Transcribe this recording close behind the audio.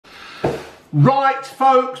Right,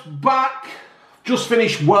 folks, back. Just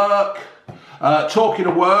finished work. Talking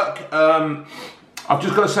of work, I've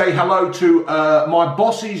just got to say hello to my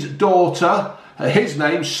boss's daughter. His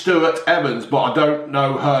name's Stuart Evans, but I don't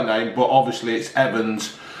know her name, but obviously it's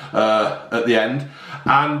Evans at the end.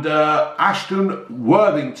 And Ashton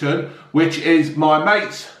Worthington, which is my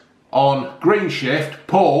mate on Green Shift,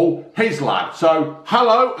 Paul, his lad. So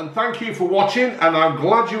hello and thank you for watching, and I'm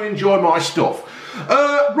glad you enjoy my stuff.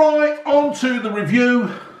 Right, on to the review.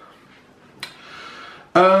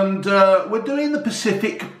 And we're doing the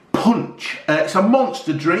Pacific Punch. It's a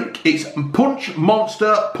monster drink. It's Punch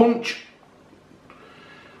Monster Punch.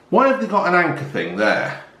 Why have they got an anchor thing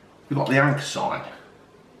there? They've got the anchor sign.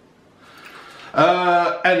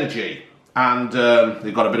 Energy. And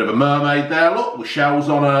they've got a bit of a mermaid there, look, with shells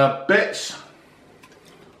on her bits.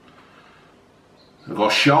 They've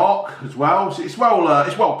got a shark as well. So it's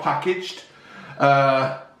well packaged.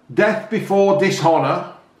 Death Before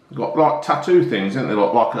Dishonor. They've got like tattoo things, isn't they?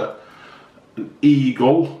 Look like an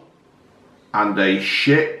eagle and a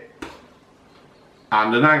ship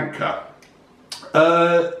and an anchor.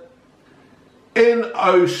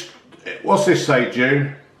 What's this say,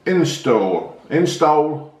 June? In a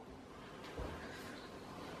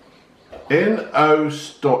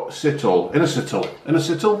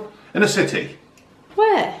city.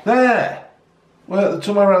 Where? There. Well,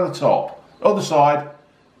 somewhere around the top. Other side.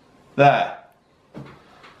 There.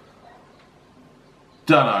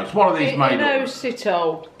 Don't know. It's one of these made up. In old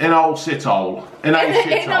shithole. In old shithole. In a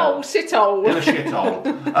shithole. In old shithole. In a shithole.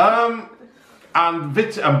 And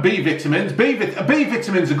B vitamins. B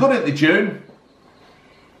vitamins are good, aren't they, June?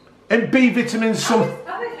 And B vitamins some. I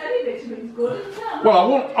think any vitamin's good, isn't it?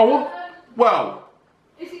 Well, I want. Well.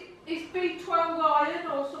 Is B12 iron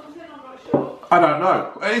or something? I'm not sure. I don't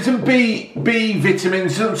know. Isn't B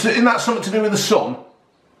vitamins? Isn't that something to do with the sun?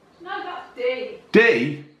 No, that's D.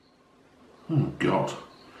 D. Oh God.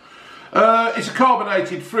 It's a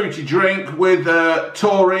carbonated fruity drink with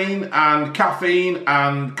taurine and caffeine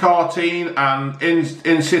and cartine and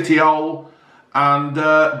incitiol and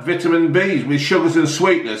vitamin B's with sugars and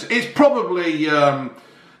sweeteners. It's probably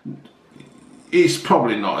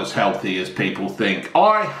not as healthy as people think.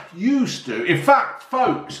 I used to. In fact,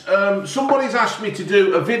 folks, somebody's asked me to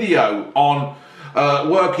do a video on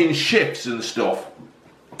working shifts and stuff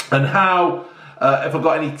and how. If I've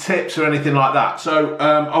got any tips or anything like that. So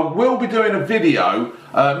I will be doing a video.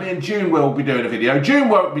 Me and June will be doing a video. June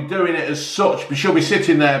won't be doing it as such, but she'll be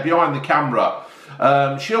sitting there behind the camera.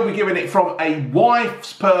 She'll be giving it from a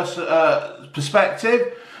wife's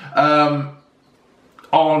perspective on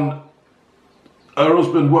her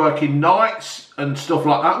husband working nights and stuff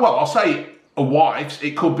like that. Well, I'll say a wife's.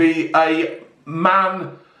 It could be a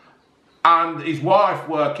man and his wife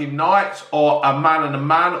working nights, or a man and a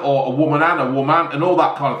man, or a woman and a woman, and all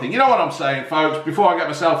that kind of thing. You know what I'm saying, folks? Before I get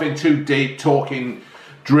myself in too deep talking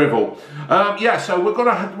drivel. Yeah, so we're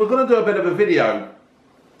gonna do a bit of a video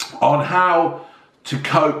on how to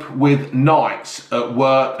cope with nights at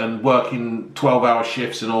work and working 12-hour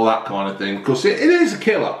shifts and all that kind of thing. Because it is a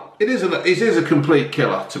killer. It is a complete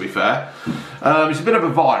killer, to be fair. It's a bit of a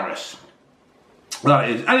virus. That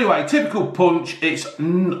is. Anyway, typical punch. It's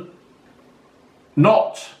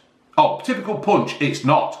not. Oh, typical punch, it's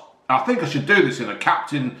not. I think I should do this in a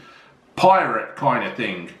Captain Pirate kind of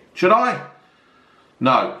thing. Should I?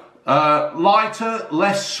 No. Lighter,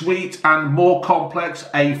 less sweet and more complex.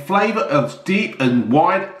 A flavour as deep and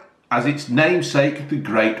wide as its namesake, the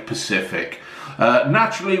Great Pacific.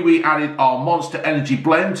 Naturally, we added our Monster Energy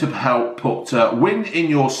blend to help put wind in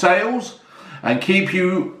your sails and keep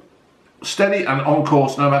you steady and on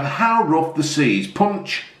course no matter how rough the seas.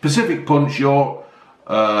 Punch, Pacific Punch, your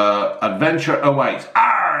adventure awaits.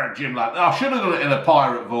 Arr, Jim lad. I should have done it in a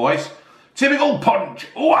pirate voice. Typical punch.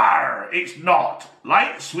 Arr, it's not.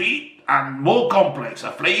 Light, sweet, and more complex.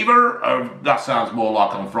 A flavour of. That sounds more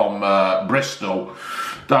like I'm from Bristol,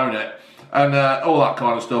 don't it? And all that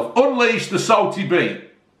kind of stuff. Unleash the salty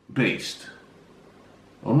beast.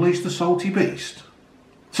 Unleash the salty beast.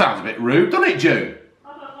 Sounds a bit rude, doesn't it, June?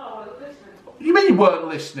 You mean you weren't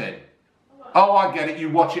listening? Oh, I get it. You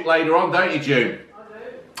watch it later on, don't you, June?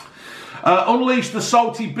 I do. Unleash the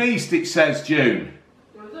salty beast, it says, June.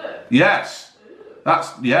 Was it? Yes.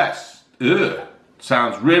 Yes. Ugh.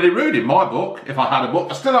 Sounds really rude in my book, if I had a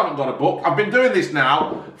book. I still haven't got a book. I've been doing this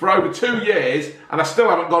now for over 2 years, and I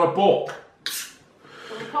still haven't got a book.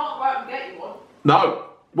 Well, we can't go out and get you one. No.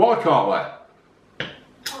 Why can't we?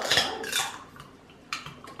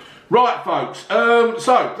 Right, folks,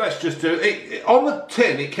 so let's just do it. On the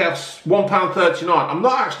tin, it costs £1.39. I'm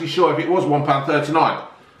not actually sure if it was £1.39.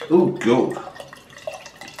 Oh, good.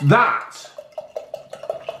 That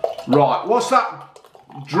Right, what's that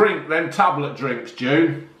drink, them tablet drinks,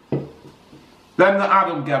 June? Them that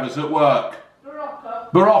Adam gave us at work.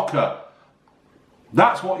 Barocca.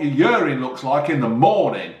 That's what your urine looks like in the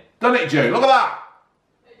morning. Doesn't it, June? Look at that.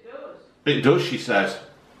 It does. It does, she says.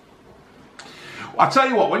 I tell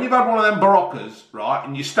you what, when you've had one of them Baroccas, right,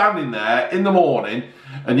 and you're standing there in the morning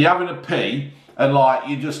and you're having a pee, and like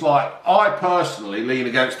you just like, I personally lean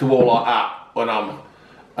against the wall like that when I'm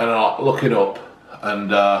looking up,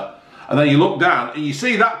 and then you look down and you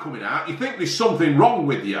see that coming out, you think there's something wrong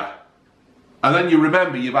with you, and then you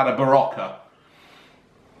remember you've had a Barocca.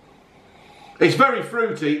 It's very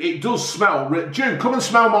fruity. It does smell. June, come and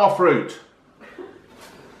smell my fruit.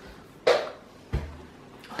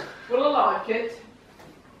 Will I like it?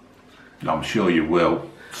 I'm sure you will.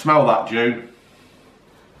 Smell that, June.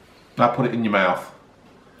 Now put it in your mouth.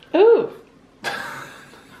 Ooh.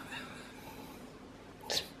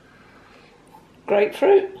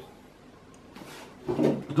 Grapefruit. I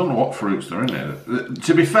don't know what fruits are in there.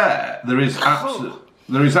 To be fair, there is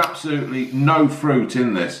absolutely no fruit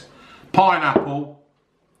in this. Pineapple.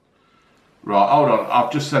 Right, hold on.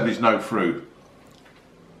 I've just said there's no fruit.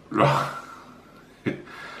 Right.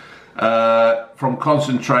 From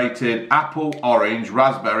concentrated apple, orange,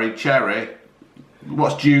 raspberry, cherry.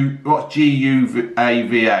 What's G-U-A-V-A?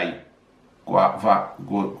 Guava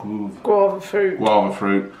fruit. Guava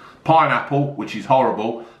fruit. Pineapple, which is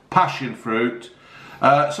horrible. Passion fruit.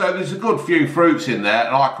 So there's a good few fruits in there,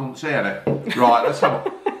 and I couldn't see any. Right, let's have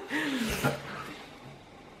a...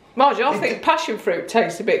 Margie, I think passion fruit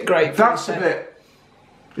tastes a bit grapefruit. That's a bit...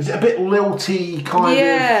 Is it a bit lilty kind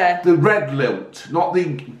of? The red lilt, not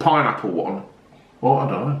the pineapple one. Well, I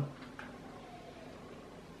don't know.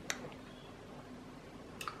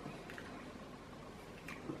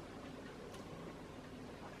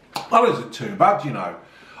 That isn't too bad, you know.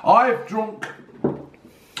 I've drunk...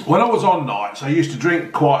 When I was on nights, I used to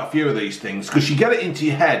drink quite a few of these things because you get it into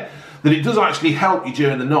your head that it does actually help you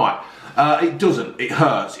during the night. It doesn't. It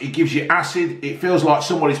hurts. It gives you acid. It feels like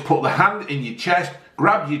somebody's put the hand in your chest,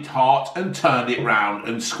 grabbed your heart and turned it round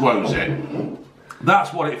and squoze it.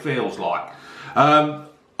 That's what it feels like.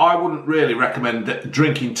 I wouldn't really recommend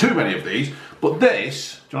drinking too many of these, but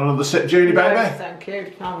this... Do you want another sip, Julie, baby? No, thank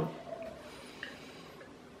you.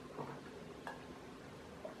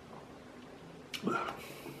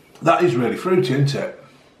 That is really fruity, isn't it?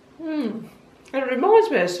 It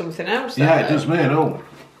reminds me of something else. Yeah, it does me and all.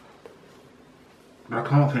 I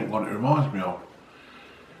can't think what it reminds me of.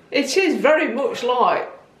 It is very much like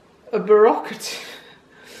a Barocca.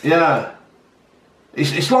 Yeah.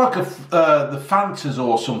 It's like the Fantas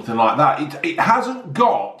or something like that. It hasn't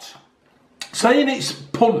got, saying it's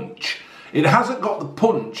punch, it hasn't got the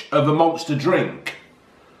punch of a Monster drink.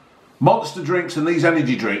 Monster drinks and these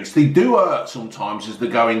energy drinks, they do hurt sometimes as they're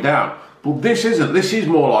going down. But this isn't. This is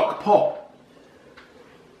more like a pop.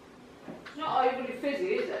 It's not overly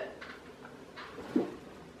fizzy, is it?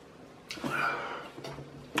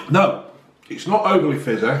 No, it's not overly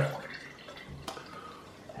fizzy.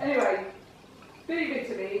 Anyway, B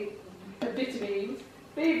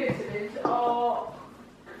vitamins are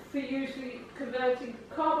for usually converting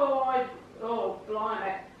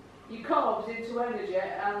your carbs into energy,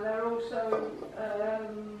 and they're also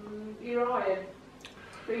your iron.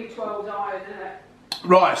 B12's iron, isn't it?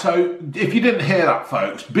 Right, so if you didn't hear that,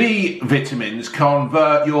 folks, B vitamins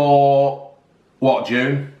convert your, what,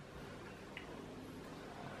 June?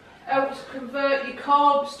 Helps convert your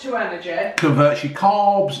carbs to energy. Converts your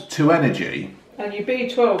carbs to energy. And your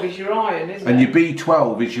B12 is your iron, isn't it? And your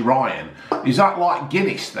B12 is your iron. Is that like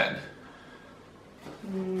Guinness then?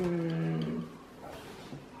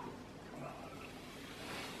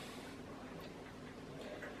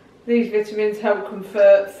 These vitamins help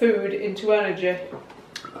convert food into energy.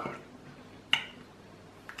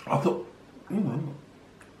 I thought...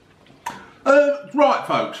 right,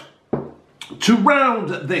 folks. To round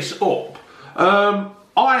this up,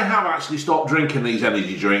 I have actually stopped drinking these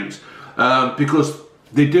energy drinks because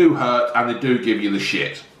they do hurt and they do give you the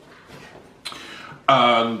shit.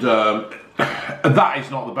 And that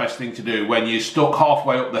is not the best thing to do when you're stuck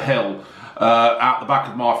halfway up the hill out the back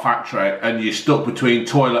of my factory and you're stuck between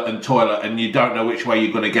toilet and toilet and you don't know which way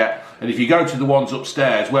you're going to get. And if you go to the ones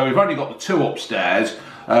upstairs, where we've only got the two upstairs,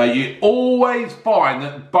 you always find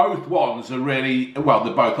that both ones are really, well,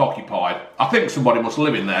 they're both occupied. I think somebody must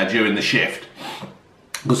live in there during the shift,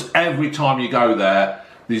 because every time you go there,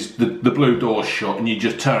 there's the blue door's shut and you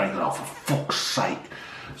just turn and go, oh, for fuck's sake.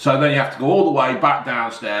 So then you have to go all the way back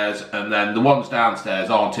downstairs, and then the ones downstairs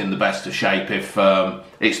aren't in the best of shape if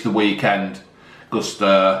it's the weekend, because,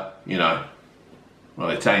 you know, well,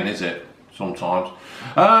 it ain't, is it? sometimes.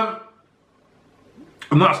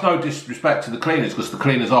 And that's no disrespect to the cleaners, because the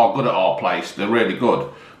cleaners are good at our place, they're really good.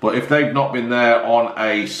 But if they've not been there on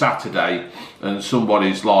a Saturday and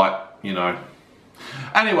somebody's like, you know.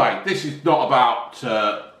 Anyway, this is not about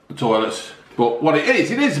the toilets, but what it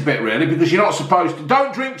is a bit really, because you're not supposed to.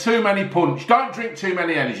 Don't drink too many punch, don't drink too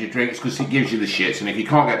many energy drinks, because it gives you the shits, and if you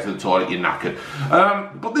can't get to the toilet, you're knackered.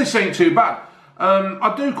 But this ain't too bad.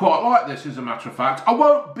 I do quite like this, as a matter of fact. I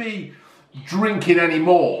won't be drinking any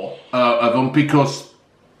more of them, because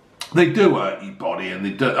they do hurt your body, and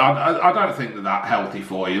they do. I don't think they're that healthy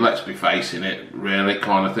for you. Let's be facing it, really,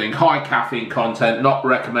 kind of thing. High caffeine content, not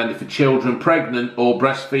recommended for children, pregnant or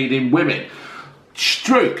breastfeeding women. It's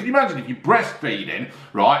true. Can you imagine if you're breastfeeding,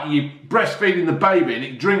 right? You're breastfeeding the baby, and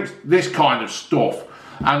it drinks this kind of stuff,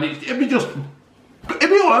 and it'd be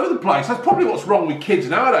all over the place. That's probably what's wrong with kids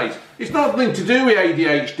nowadays. It's nothing to do with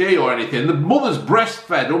ADHD or anything. The mother's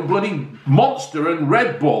breastfed on bloody Monster and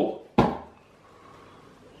Red Bull.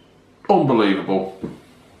 Unbelievable.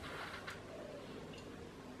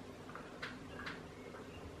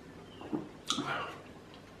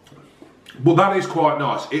 But that is quite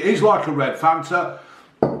nice. It is like a red Fanta.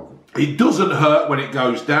 It doesn't hurt when it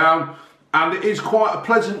goes down, and it is quite a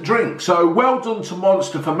pleasant drink. So well done to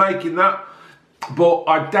Monster for making that. But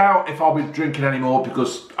I doubt if I'll be drinking any more,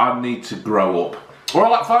 because I need to grow up. All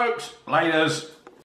right, folks. Laters.